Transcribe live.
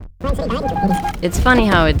It's funny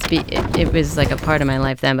how it was like a part of my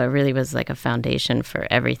life then, but really was like a foundation for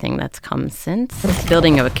everything that's come since.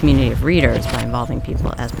 Building a community of readers by involving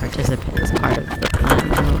people as participants part of the plan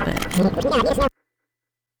a little bit.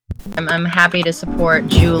 I'm happy to support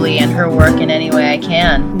Julie and her work in any way I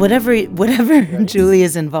can. Whatever Julie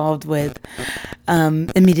is involved with,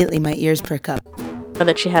 immediately my ears prick up.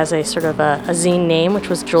 That she has a sort of a zine name, which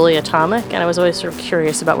was Julie Atomic, and I was always sort of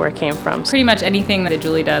curious about where it came from. Pretty much anything that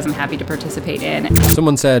Julie does, I'm happy to participate in.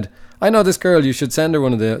 Someone said, I know this girl, you should send her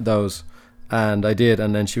one of those. And I did,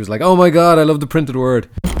 and then she was like, oh my god, I love the printed word.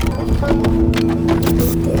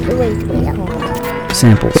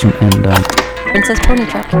 Samples from Anodyne. Princess Pony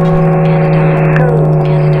Truck.